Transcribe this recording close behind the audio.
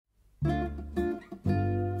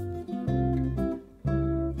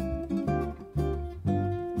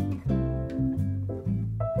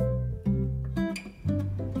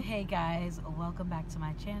guys, welcome back to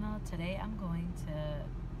my channel. Today I'm going to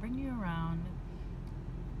bring you around,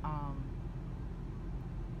 I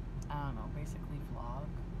don't know, basically vlog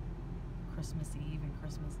Christmas Eve and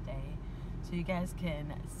Christmas Day, so you guys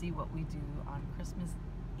can see what we do on Christmas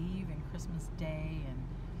Eve and Christmas Day.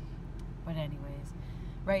 But anyways,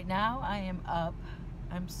 right now I am up.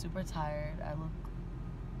 I'm super tired. I look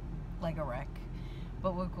like a wreck,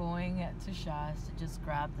 but we're going to Shaw's to just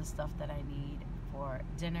grab the stuff that I need for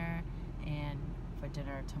dinner and for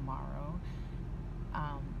dinner tomorrow.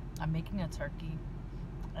 I'm making a turkey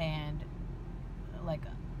and like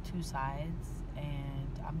 2 sides,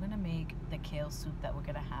 and I'm gonna make the kale soup that we're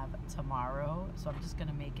gonna have tomorrow. So I'm just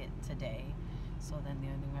gonna make it today, so then the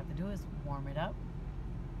only thing we have to do is warm it up.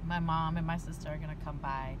 My mom and my sister are gonna come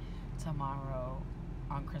by tomorrow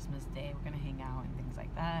on Christmas Day. We're gonna hang out and things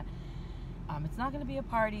like that. It's not gonna be a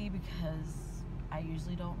party because I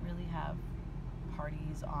usually don't really have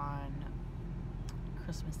parties on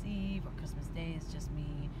Christmas Eve or Christmas Day. It's just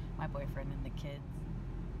me, my boyfriend, and the kids.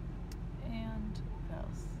 And what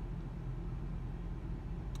else?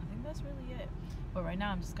 I think that's really it. But right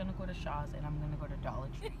now I'm just gonna go to Shaw's and I'm gonna go to Dollar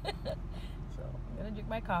Tree. So I'm gonna drink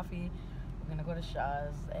my coffee. We're gonna go to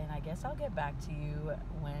Shaw's, and I guess I'll get back to you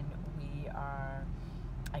when we are,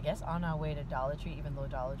 I guess, on our way to Dollar Tree, even though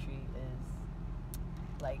Dollar Tree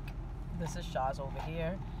is like, this is Shaw's over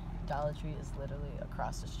here. Dollar Tree is literally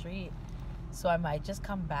across the street. So I might just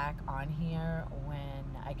come back on here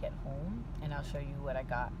when I get home, and I'll show you what I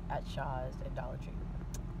got at Shaw's and Dollar Tree.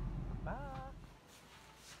 Bye.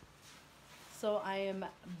 So I am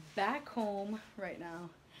back home right now.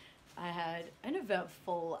 I had an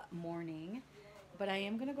eventful morning, but I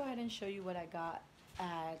am gonna go ahead and show you what I got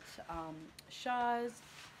at Shaw's.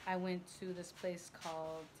 I went to this place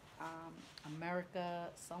called America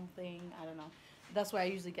something, I don't know. That's where I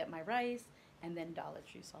usually get my rice, and then Dollar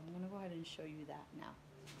Tree. So I'm gonna go ahead and show you that now.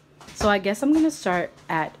 So I guess I'm gonna start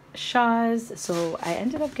at Shaw's. So I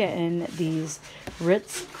ended up getting these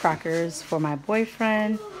Ritz crackers for my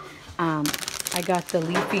boyfriend. I got the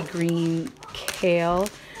leafy green kale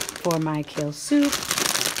for my kale soup,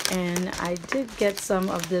 and I did get some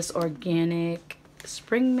of this organic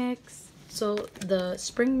spring mix. So the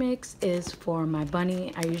spring mix is for my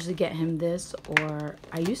bunny. I usually get him this, or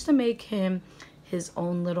I used to make him his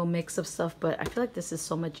own little mix of stuff, but I feel like this is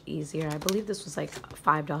so much easier. I believe this was like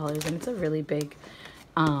 $5, and it's a really big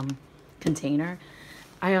container.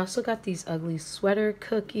 I also got these ugly sweater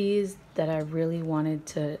cookies that I really wanted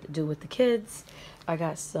to do with the kids. I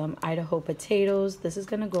got some Idaho potatoes. This is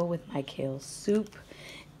gonna go with my kale soup.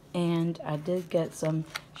 And I did get some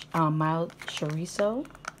mild chorizo,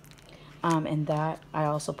 and that I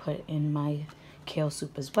also put in my kale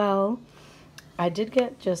soup as well. I did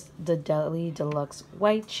get just the Deli Deluxe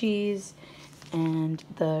white cheese and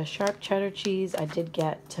the sharp cheddar cheese. I did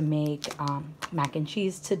get to make mac and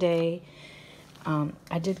cheese today.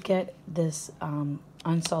 I did get this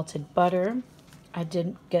unsalted butter. I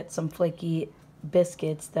did get some flaky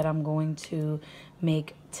biscuits that I'm going to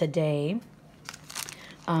make today.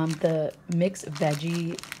 The mixed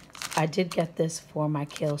veggie, I did get this for my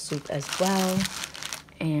kale soup as well.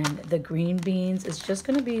 And the green beans is just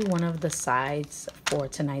going to be one of the sides for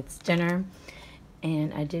tonight's dinner.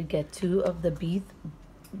 And I did get 2 of the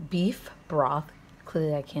beef broth.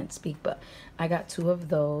 Clearly I can't speak, but I got 2 of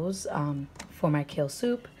those for my kale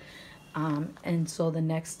soup. And so the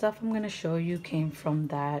next stuff I'm going to show you came from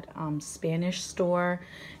that Spanish store.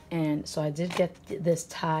 And so I did get this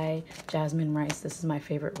Thai jasmine rice. This is my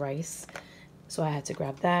favorite rice, so I had to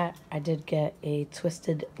grab that. I did get a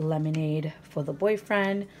twisted lemonade for the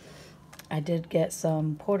boyfriend. I did get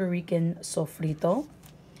some Puerto Rican sofrito.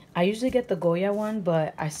 I usually get the Goya one,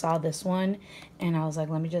 but I saw this one and I was like,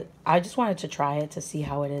 I just wanted to try it to see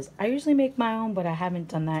how it is. I usually make my own, but I haven't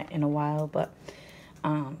done that in a while. But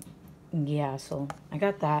yeah, so I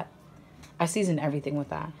got that. I season everything with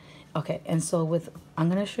that. Okay, and so I'm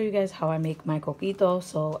gonna show you guys how I make my coquito.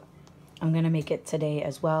 So I'm gonna make it today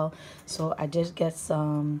as well. So I did get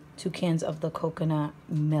 2 cans of the coconut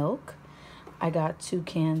milk. I got 2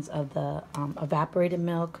 cans of the evaporated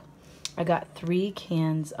milk. I got 3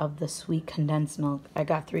 cans of the sweet condensed milk. I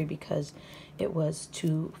got 3 because it was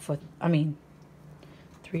 3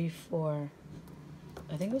 for,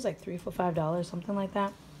 I think it was like 3 for $5, something like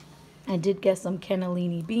that. I did get some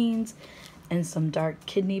cannellini beans and some dark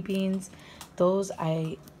kidney beans. Those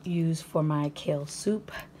I use for my kale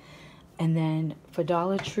soup. And then for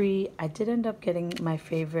Dollar Tree, I did end up getting my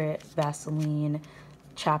favorite Vaseline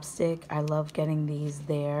chapstick. I love getting these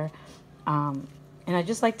there. And I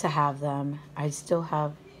just like to have them. I still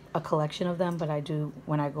have a collection of them, but I do,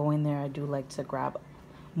 when I go in there, I do like to grab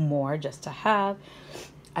more just to have.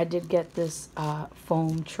 I did get this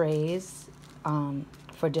foam trays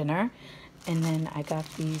for dinner. And then I got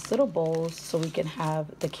these little bowls so we can have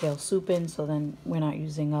the kale soup in, so then we're not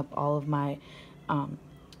using up all of my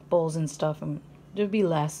bowls and stuff, and there'd be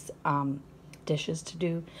less dishes to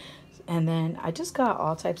do. And then I just got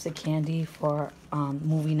all types of candy for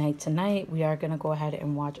movie night tonight. We are going to go ahead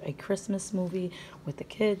and watch a Christmas movie with the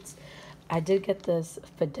kids. I did get this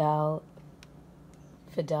Fidel.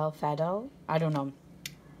 I don't know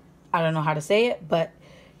how to say it, but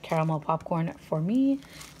caramel popcorn for me.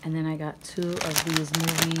 And then I got 2 of these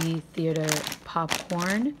movie theater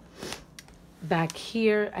popcorn. Back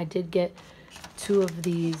here, I did get 2 of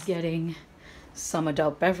these, getting some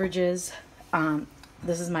adult beverages.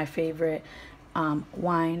 This is my favorite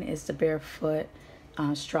wine, is the Barefoot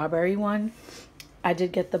strawberry one. I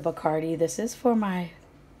did get the Bacardi. This is for my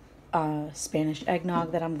Spanish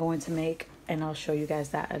eggnog that I'm going to make, and I'll show you guys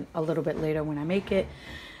that a little bit later when I make it.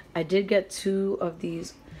 I did get 2 of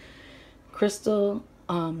these crystal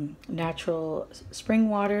natural spring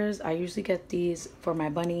waters. I usually get these for my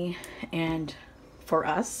bunny and for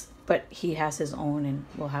us, but he has his own and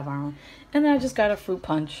we'll have our own. And then I just got a fruit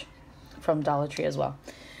punch from Dollar Tree as well.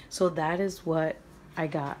 So that is what I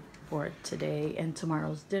got for today and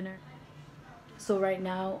tomorrow's dinner. So right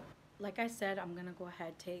now, like I said, I'm gonna go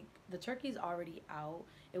ahead, take the turkey's already out.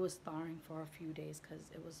 It was thawing for a few days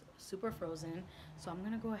because it was super frozen. So I'm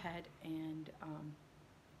gonna go ahead and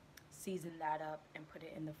season that up and put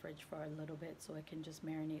it in the fridge for a little bit so it can just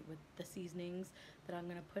marinate with the seasonings that I'm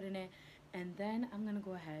gonna put in it. And then I'm gonna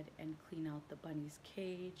go ahead and clean out the bunny's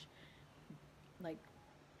cage, like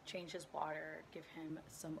change his water, give him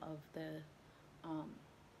some of the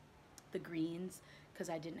greens, because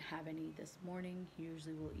I didn't have any this morning. He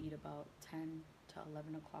usually will eat about 10 to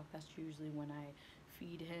 11 o'clock. That's usually when I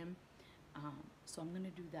feed him. So I'm gonna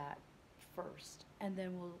do that first, and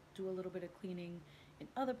then we'll do a little bit of cleaning in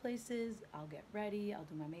other places. I'll get ready, I'll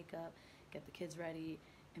do my makeup, get the kids ready,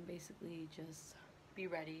 and basically just be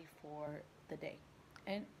ready for the day.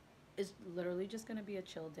 And it's literally just gonna be a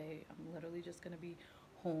chill day. I'm literally just gonna be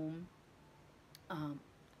home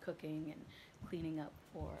cooking and cleaning up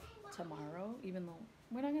for tomorrow, even though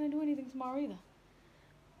we're not gonna do anything tomorrow either.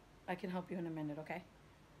 I can help you in a minute, okay?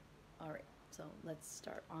 All right, so let's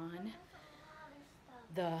start on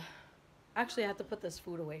the, actually I have to put this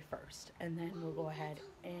food away first, and then we'll go ahead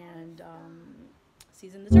and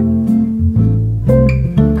season the turkey.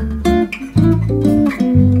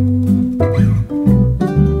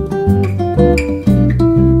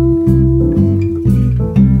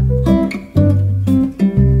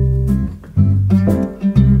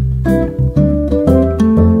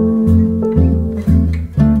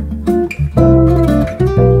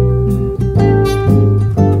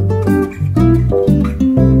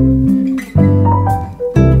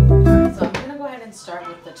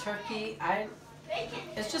 Turkey,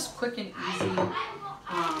 it's just quick and easy.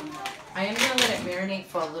 I am gonna let it marinate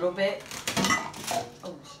for a little bit.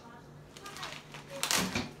 Oh.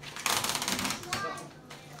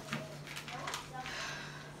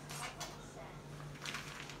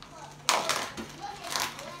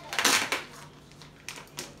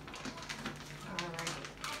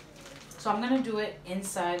 So I'm gonna do it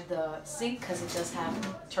inside the sink because it does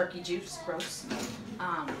have turkey juice. Gross.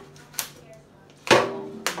 I'm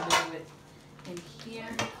gonna do it in here.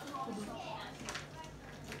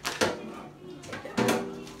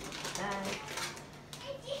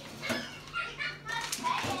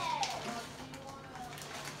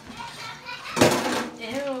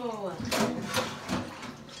 Ew.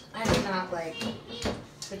 I do not like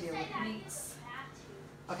to deal with meats.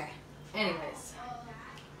 Okay. Anyways.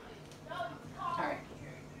 Alright.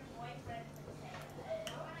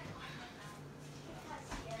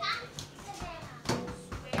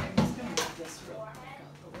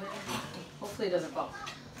 Hopefully it doesn't fall.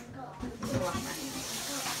 Wash my hands.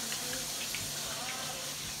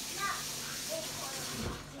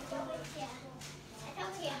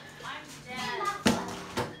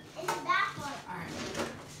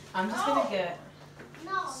 I'm just gonna get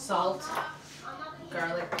salt,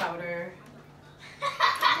 garlic powder.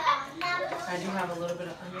 I do have a little bit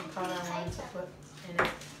of onion powder I wanted to put in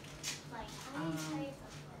it.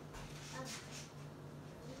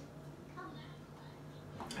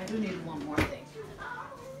 I do need one more thing.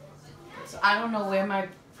 So I don't know where my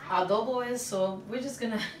adobo is, so we're just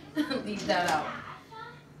gonna leave that out.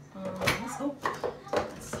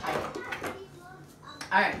 Let's hide it.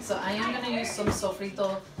 Alright, so I am gonna use some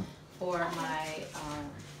sofrito for my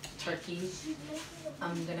turkey.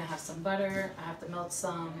 I'm gonna have some butter. I have to melt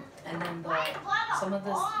some, and then some of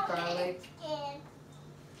this garlic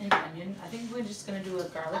and onion. I think we're just gonna do a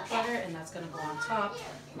garlic butter, and that's gonna go on top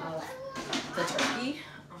of the turkey.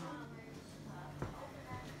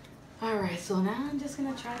 All right, so now I'm just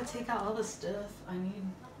gonna try to take out all the stuff. I need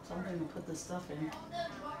something to put the stuff in.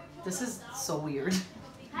 This is so weird.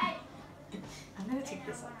 I'm gonna take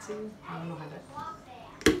this out too. I don't know how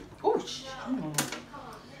to. Oh,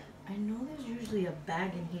 I know there's usually a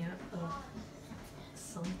bag in here of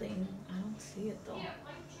something. I don't see it though.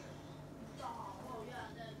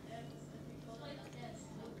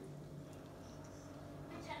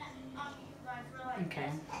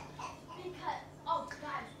 Okay.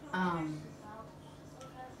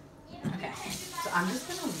 Okay. So I'm just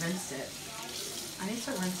gonna rinse it. I need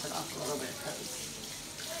to rinse it off a little bit because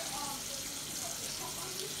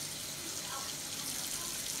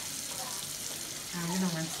I'm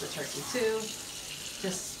gonna rinse the turkey too,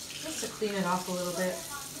 just to clean it off a little bit.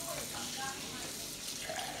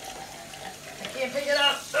 I can't pick it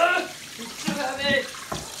up. Ugh, it's too heavy.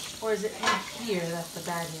 Or is it in here that the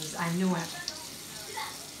bag is? I knew it.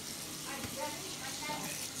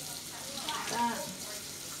 That.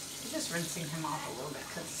 I'm just rinsing him off a little bit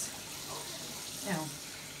because, you know,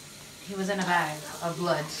 he was in a bag of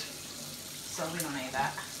blood, so we don't need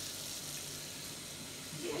that.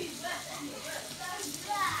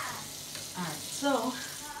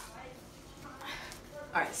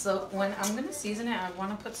 Alright, so when I'm gonna season it, I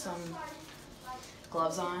want to put some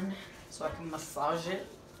gloves on so I can massage it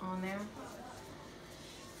on there.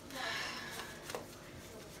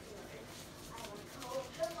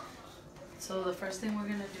 So the first thing we're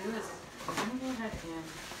gonna do is we're gonna go ahead and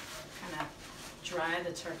kind of dry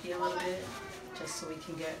the turkey a little bit, just so we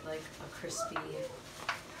can get like a crispy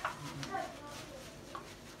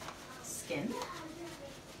skin.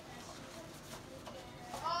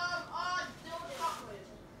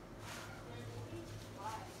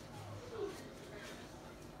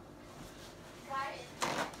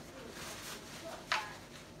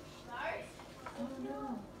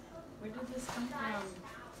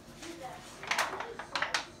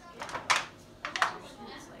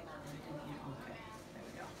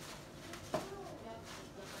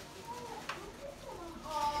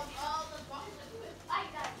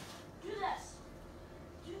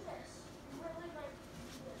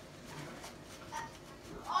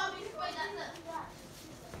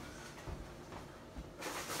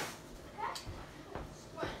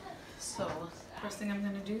 So, first thing I'm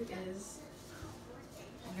going to do is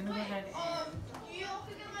I'm going to go ahead and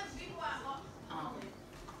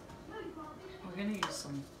we're going to use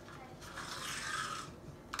some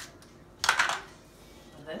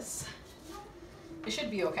of this. It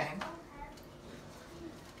should be okay.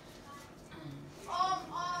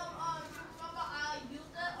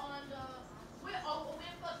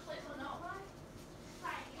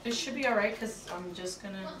 It should be alright because I'm just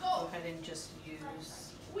going to go ahead and just use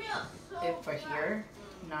it for here,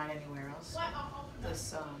 not anywhere else.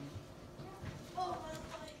 This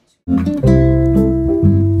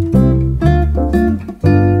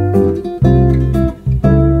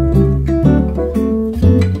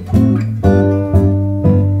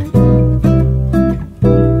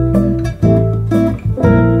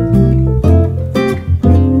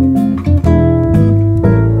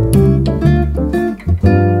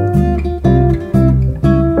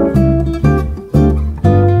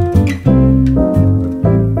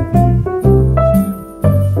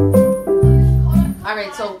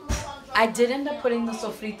I did end up putting the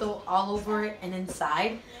sofrito all over it and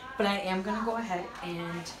inside, but I am gonna go ahead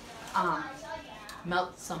and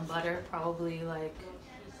melt some butter, probably like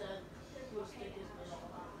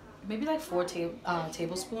maybe like 4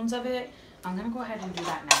 tablespoons of it. I'm gonna go ahead and do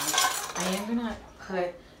that now. I am gonna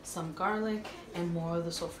put some garlic and more of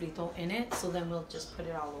the sofrito in it, so then we'll just put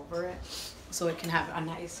it all over it so it can have a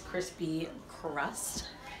nice crispy crust.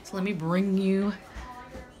 So let me bring you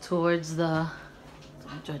towards the,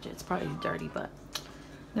 don't judge it, it's probably dirty, but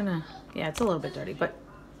I'm gonna, yeah, it's a little bit dirty, but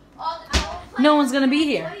no one's gonna be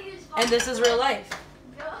here, and this is real life.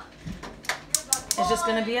 It's just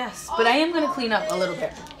gonna be us, but I am gonna clean up a little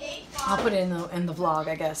bit. I'll put it in the vlog,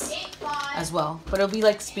 I guess, as well, but it'll be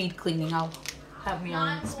like speed cleaning. I'll have me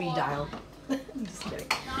on speed dial. Just kidding.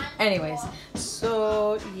 Anyways,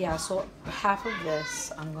 so yeah, so half of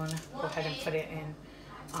this I'm gonna go ahead and put it in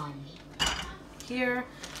here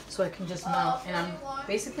so I can just melt, and I'm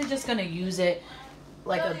basically just gonna use it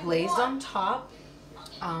like a glazed on top.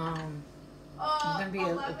 I'm gonna be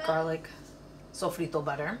a garlic sofrito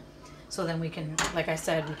butter, so then we can, like I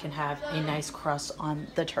said, we can have a nice crust on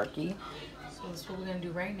the turkey. So that's what we're gonna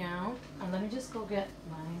do right now. And let me just go get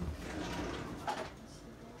mine.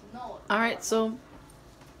 All right, so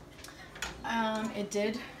It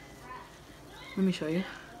did. Let me show you.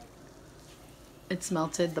 It's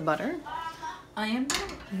melted the butter. I'm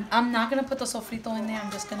not gonna put the sofrito in there.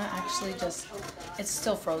 I'm just gonna actually it's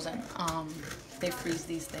still frozen. They freeze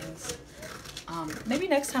these things. Maybe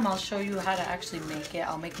next time I'll show you how to actually make it.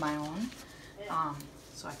 I'll make my own.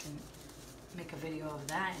 So I can make a video of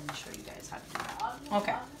that and show you guys how to do that.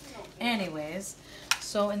 Okay. Anyways,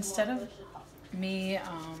 so instead of me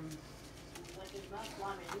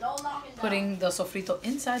putting the sofrito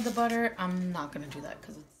inside the butter, I'm not gonna do that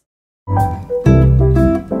because it's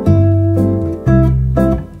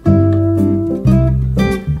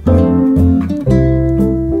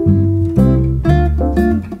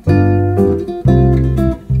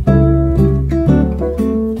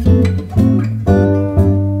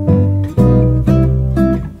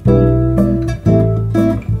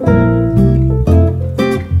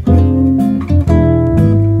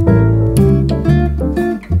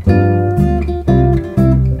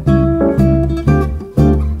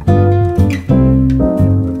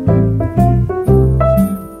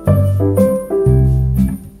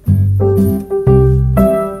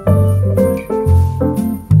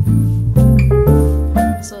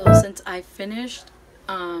finished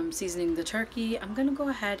seasoning the turkey. I'm gonna go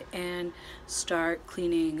ahead and start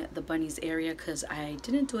cleaning the bunny's area because I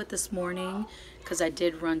didn't do it this morning because I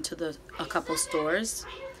did run to a couple stores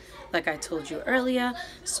like I told you earlier.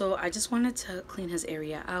 So I just wanted to clean his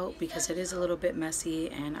area out because it is a little bit messy,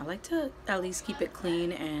 and I like to at least keep it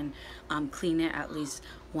clean and clean it at least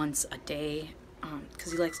once a day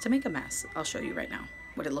because he likes to make a mess. I'll show you right now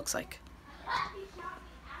what it looks like.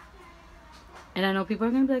 And I know people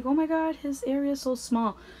are going to be like, oh my god, his area is so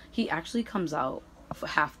small. He actually comes out for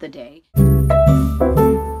half the day.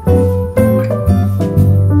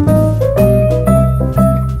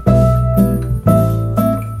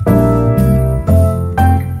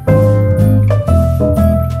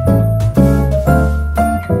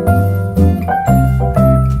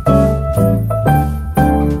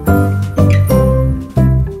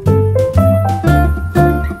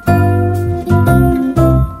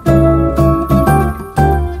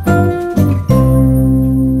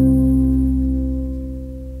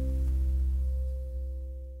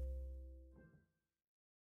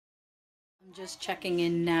 Just checking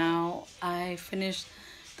in now. I finished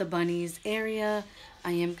the bunny's area.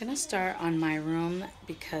 I am gonna start on my room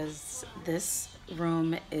because this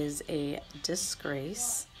room is a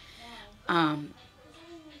disgrace.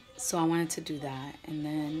 So I wanted to do that, and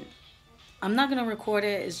then I'm not gonna record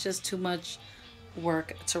it. It's just too much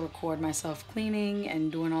work to record myself cleaning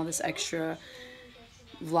and doing all this extra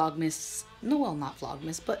vlogmas. No, well, not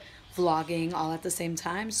vlogmas, but vlogging all at the same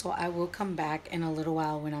time. So I will come back in a little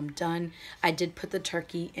while when I'm done. I did put the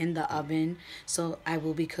turkey in the oven, so I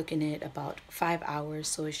will be cooking it about 5 hours,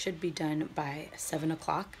 so it should be done by 7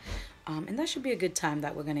 o'clock, and that should be a good time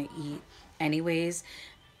that we're gonna eat anyways.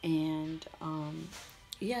 And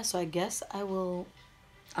yeah, so I guess I'm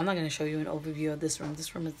not gonna show you an overview of this room.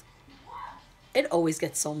 This room it always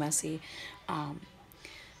gets so messy.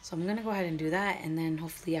 So I'm going to go ahead and do that, and then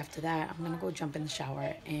hopefully after that, I'm going to go jump in the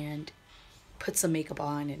shower and put some makeup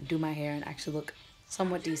on and do my hair and actually look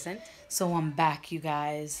somewhat decent. So I'm back, you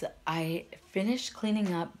guys. I finished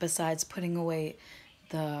cleaning up besides putting away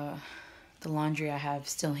the laundry I have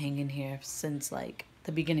still hanging here since like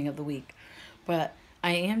the beginning of the week. But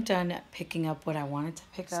I am done picking up what I wanted to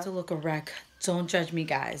pick up. Still look a wreck. Don't judge me,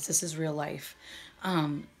 guys. This is real life.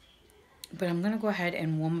 But I'm going to go ahead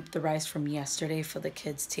and warm up the rice from yesterday for the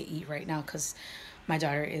kids to eat right now because my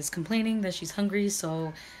daughter is complaining that she's hungry.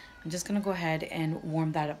 So I'm just going to go ahead and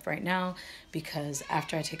warm that up right now because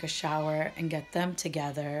after I take a shower and get them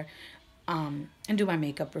together and do my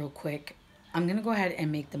makeup real quick, I'm going to go ahead and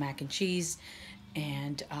make the mac and cheese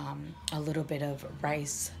and a little bit of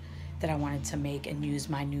rice that I wanted to make and use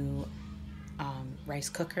my new rice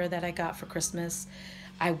cooker that I got for Christmas.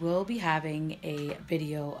 I will be having a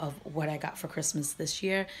video of what I got for Christmas this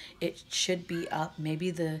year. It should be up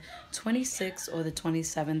maybe the 26th or the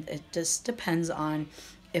 27th. It just depends on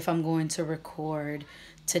if I'm going to record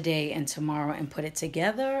today and tomorrow and put it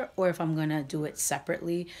together or if I'm going to do it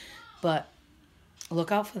separately. But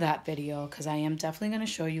look out for that video because I am definitely going to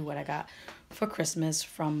show you what I got for Christmas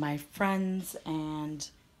from my friends and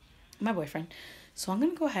my boyfriend. So I'm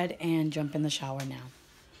going to go ahead and jump in the shower now.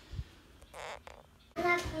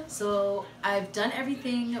 So I've done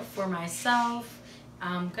everything for myself.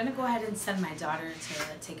 I'm gonna go ahead and send my daughter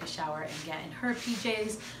to take a shower and get in her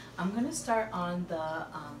PJs. I'm gonna start on the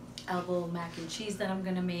elbow mac and cheese that I'm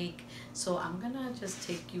gonna make. So I'm gonna just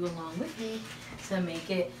take you along with me to make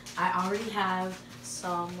it. I already have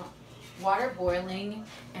some water boiling,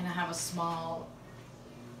 and I have a small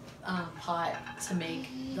pot to make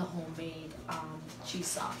the homemade cheese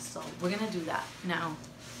sauce. So we're gonna do that now.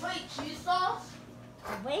 Wait, cheese sauce?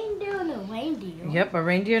 A reindeer and a reindeer. Yep, a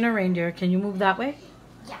reindeer and a reindeer. Can you move that way?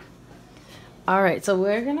 Yeah. All right, so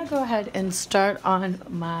we're gonna go ahead and start on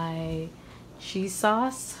my cheese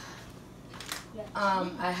sauce.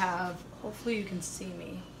 I have, hopefully you can see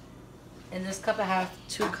me. In this cup I have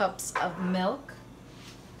 2 cups of milk.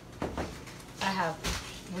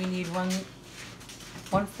 We need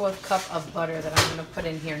 1/4 cup of butter that I'm gonna put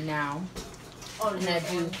in here now. And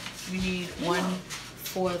you need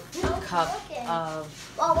 1/4 cup of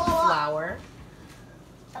flour.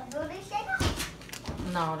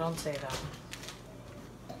 No, don't say that.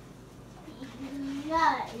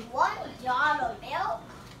 One jar of milk.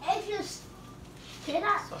 It's just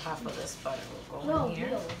So half of this butter will go in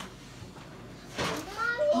here.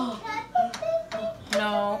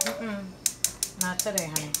 No, not today,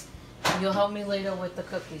 honey. You'll help me later with the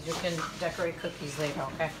cookies. You can decorate cookies later,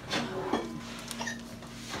 okay?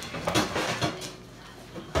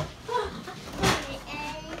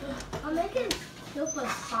 I'm making super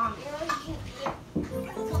salmon.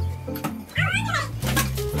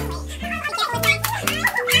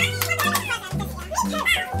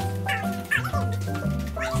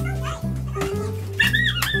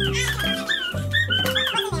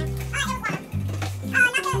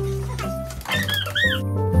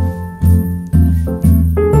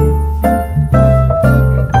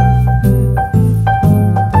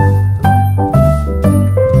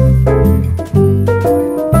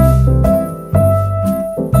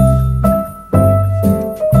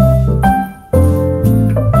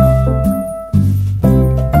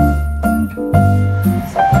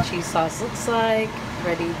 Sauce looks like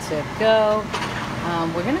ready to go.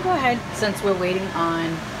 We're gonna go ahead, since we're waiting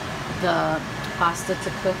on the pasta to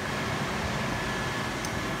cook,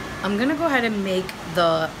 I'm gonna go ahead and make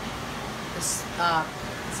the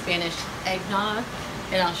Spanish eggnog,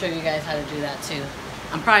 and I'll show you guys how to do that too.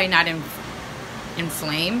 I'm probably not in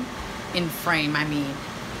frame I mean,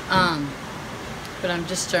 but I'm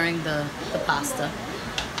just stirring the pasta.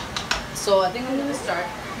 So I think I'm gonna start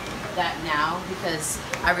that now because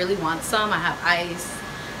I really want some. I have ice.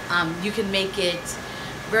 You can make it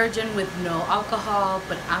virgin with no alcohol,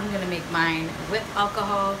 but I'm gonna make mine with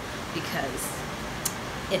alcohol because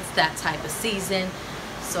it's that type of season.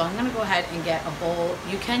 So I'm gonna go ahead and get a bowl.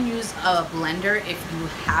 You can use a blender if you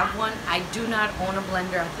have one. I do not own a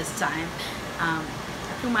blender at this time. I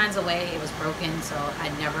threw mine away, it was broken, so I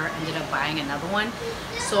never ended up buying another one.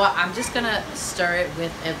 So I'm just gonna stir it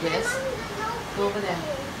with a whisk. Go over there.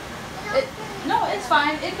 No, it's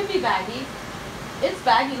fine. It could be baggy. It's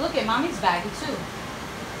baggy. Look at mommy's baggy too.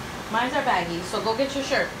 Mine's are baggy. So go get your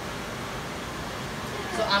shirt.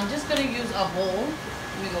 So I'm just gonna use a bowl.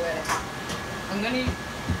 Let me go get it. I'm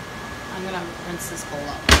gonna rinse this bowl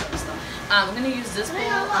out first. I'm gonna use this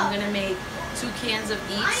bowl. I'm gonna make 2 cans of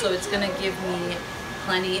each, so it's gonna give me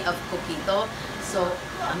plenty of coquito. So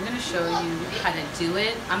I'm gonna show you how to do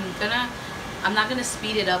it. I'm not gonna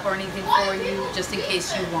speed it up or anything for you, just in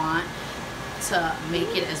case you want to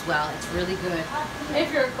make it as well. It's really good.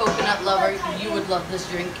 If you're a coconut lover, you would love this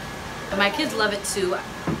drink. And my kids love it too.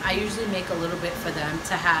 I usually make a little bit for them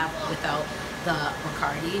to have without the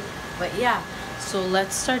Bacardi. But yeah, so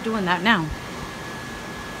let's start doing that now.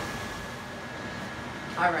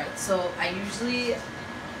 Alright, so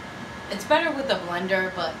it's better with a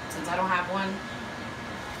blender, but since I don't have one,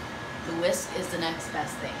 the whisk is the next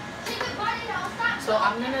best thing. So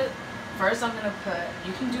first I'm gonna put,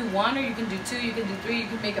 you can do 1 or you can do 2, you can do 3, you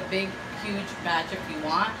can make a big, huge batch if you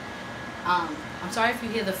want. I'm sorry if you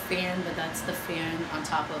hear the fan, but that's the fan on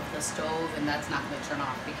top of the stove, and that's not gonna turn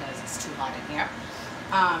off because it's too hot in here.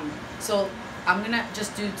 So I'm gonna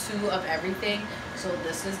just do 2 of everything. So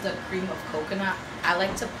this is the cream of coconut. I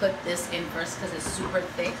like to put this in first because it's super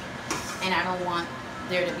thick, and I don't want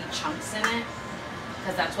there to be chunks in it,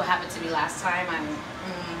 because that's what happened to me last time.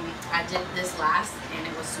 I did this last and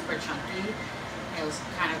it was super chunky. It was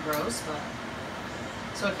kind of gross, but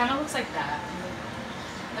so it kind of looks like that.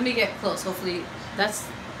 Let me get close. Hopefully that's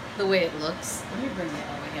the way it looks. Let me bring it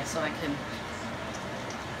over here so I can,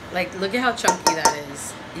 like, look at how chunky that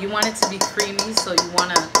is. You want it to be creamy, so you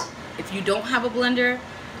want to, if you don't have a blender,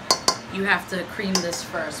 you have to cream this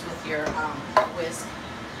first with your whisk.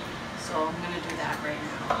 So I'm gonna do that right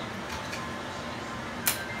now.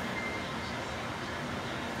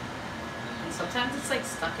 Sometimes it's like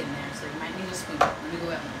stuck in there, so you might need a spoon. Let me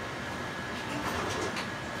go at one.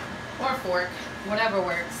 Or a fork, whatever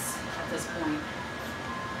works at this point.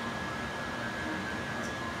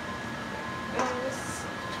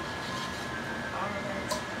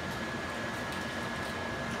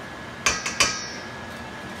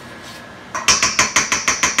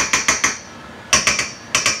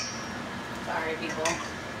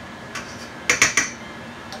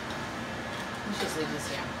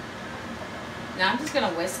 Now I'm just gonna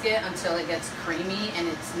whisk it until it gets creamy and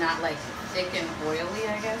it's not like thick and oily,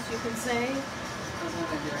 I guess you could say. That's what I'm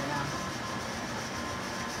gonna do right now.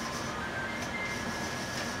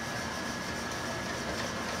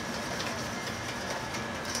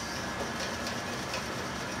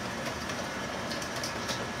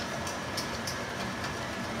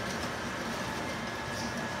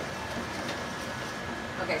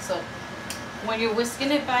 Okay, so when you're whisking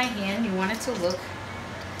it by hand, you want it to look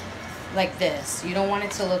like this. You don't want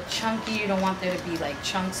it to look chunky. You don't want there to be like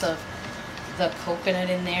chunks of the coconut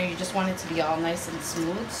in there. You just want it to be all nice and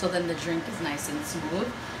smooth, so then the drink is nice and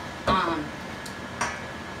smooth.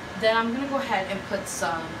 Then I'm gonna go ahead and put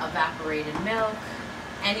some evaporated milk,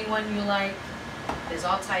 anyone you like. There's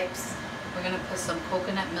all types. We're gonna put some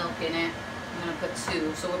coconut milk in it. I'm gonna put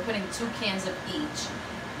 2, so we're putting 2 cans of each,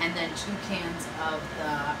 and then 2 cans of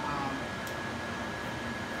the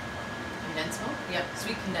condensed milk. Yep,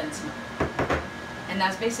 sweet condensed milk. And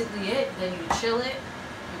that's basically it. Then you chill it.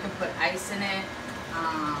 You can put ice in it.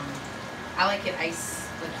 I like it ice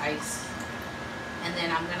with ice. And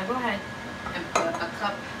then I'm gonna go ahead and put a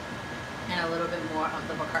cup and a little bit more of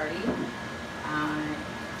the Bacardi.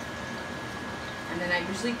 And then I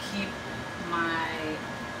usually keep my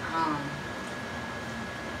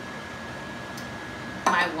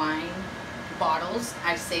my wine bottles.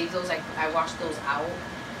 I save those. I wash those out,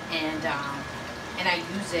 and I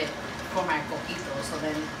use it for my cojito. So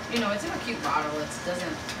then, you know, it's in a cute bottle. It's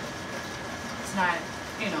not,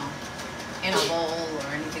 you know, in a bowl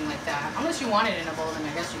or anything like that. Unless you want it in a bowl, then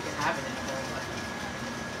I guess you can have it in a bowl. But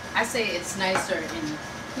I say it's nicer in,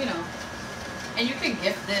 you know, and you can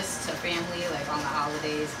gift this to family like on the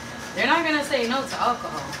holidays. They're not gonna say no to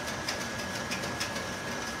alcohol.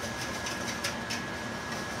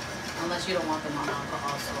 Unless you don't want them on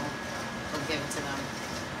alcohol, so don't give it to them.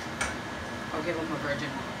 Or give them a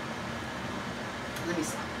virgin one. Let me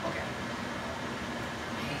stop. Okay. I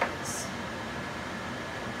hate this.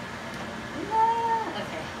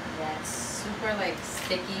 Okay. Yeah, it's super like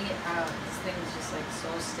sticky. This thing is just like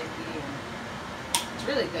so sticky, and it's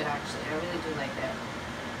really good actually. I really do like that.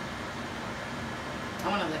 I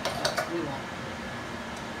want to lick it, but we won't.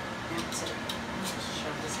 That's it. Just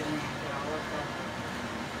shove this in there and get all of the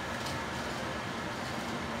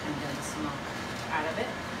condensed milk out of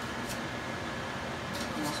it. For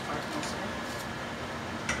the most part, most of it.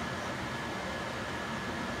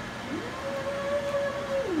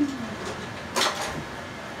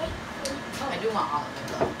 I do want all of it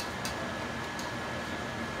though.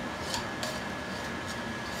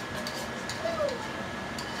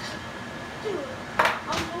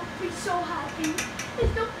 I'm gonna be so happy.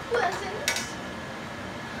 It's the presents.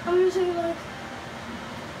 I'm usually like.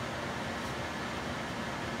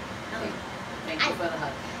 Thank you for the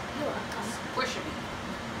hug. You're welcome. Pushing me.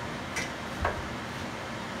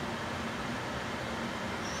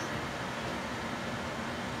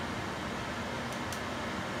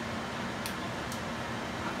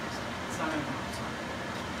 It's not enough.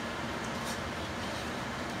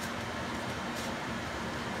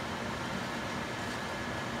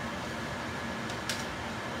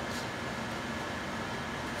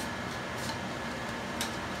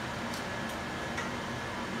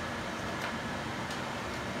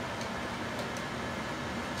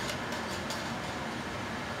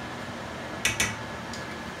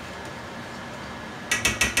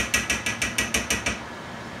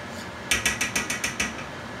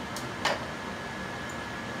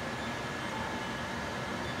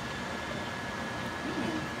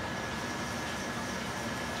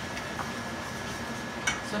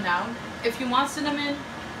 So now, if you want cinnamon,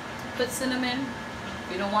 put cinnamon.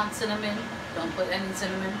 If you don't want cinnamon, don't put any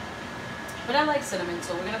cinnamon. But I like cinnamon,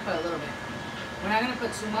 so we're gonna put a little bit. We're not gonna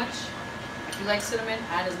put too much. If you like cinnamon,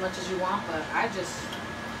 add as much as you want, but I just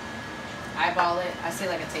eyeball it. I say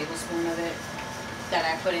like a tablespoon of it that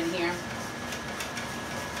I put in here.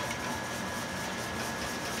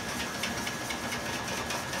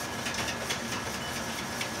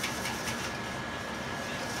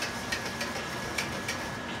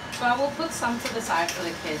 So I will put some to the side for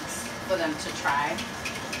the kids, for them to try.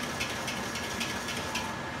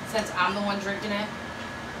 Since I'm the one drinking it,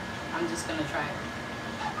 I'm just gonna try it.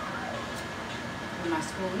 With my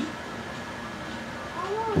spoon.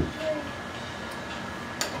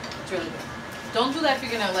 It's really good. Don't do that if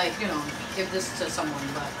you're gonna like, you know, give this to someone,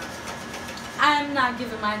 but I'm not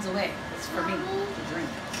giving mine away. It's for me to drink.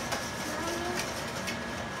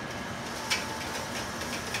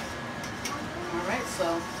 Alright,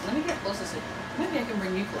 so let me get closer to you. Maybe I can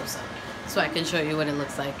bring you closer so I can show you what it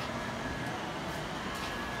looks like.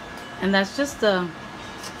 And that's just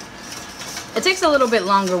it takes a little bit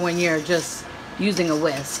longer when you're just using a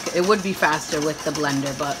whisk. It would be faster with the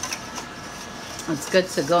blender, but it's good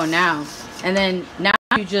to go now. And then now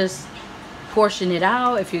you just portion it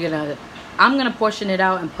out. If you're gonna, I'm gonna portion it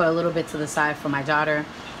out and put a little bit to the side for my daughter,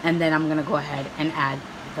 and then I'm gonna go ahead and add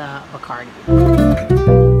the Bacardi.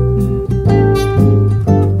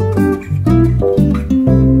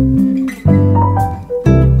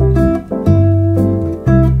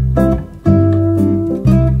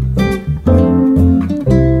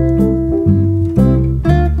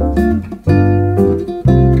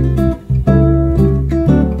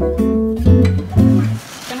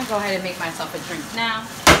 Go ahead and make myself a drink now.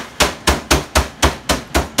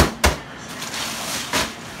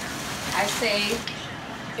 I say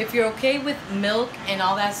if you're okay with milk and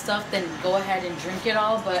all that stuff, then go ahead and drink it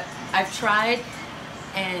all. But I've tried,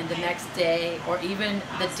 and the next day or even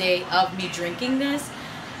the day of me drinking this,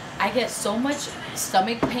 I get so much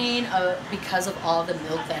stomach pain because of all the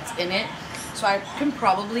milk that's in it. So I can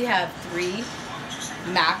probably have 3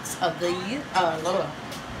 max of these.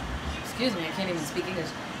 Excuse me, I can't even speak English.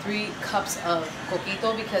 3 cups of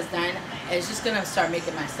coquito, because then it's just gonna start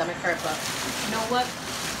making my stomach hurt. But you know what?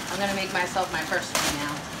 I'm gonna make myself my first one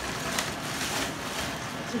now.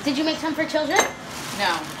 Did you make some for children?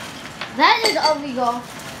 No. That is illegal.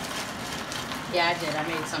 Yeah, I did. I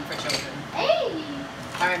made some for children. Hey.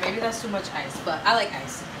 All right, maybe that's too much ice, but I like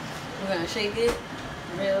ice. We're gonna shake it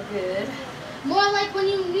real good. More like when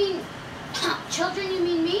you mean children, you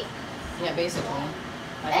mean me? Yeah, basically.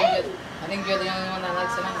 Hey. I think you're the only one that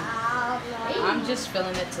likes it anyway. I'm just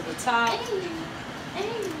filling it to the top.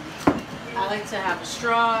 Hey. I like to have a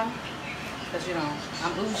straw, because, you know,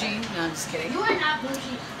 I'm bougie. No, I'm just kidding. You are not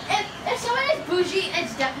bougie. If someone is bougie,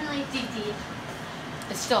 it's definitely DD.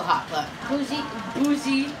 It's still hot, look. Bougie.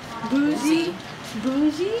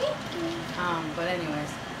 But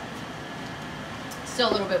anyways. Still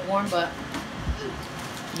a little bit warm, but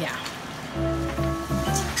yeah.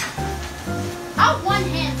 I'll one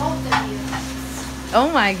hand both of you. Oh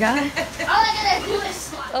my god. All I gotta do is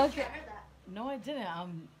slap. Okay. No, I didn't.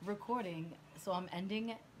 I'm recording, so I'm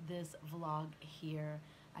ending this vlog here.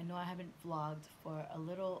 I know I haven't vlogged for a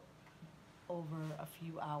little over a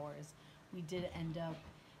few hours. We did end up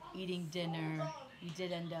eating dinner. We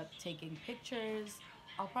did end up taking pictures.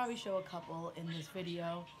 I'll probably show a couple in this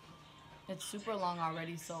video. It's super long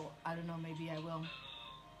already, so I don't know, maybe I will.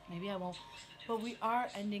 Maybe I won't. But we are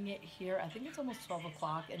ending it here. I think it's almost 12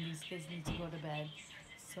 o'clock and these kids need to go to bed.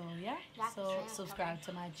 So yeah, so subscribe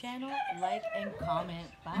to my channel, like and comment.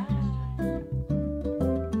 Bye.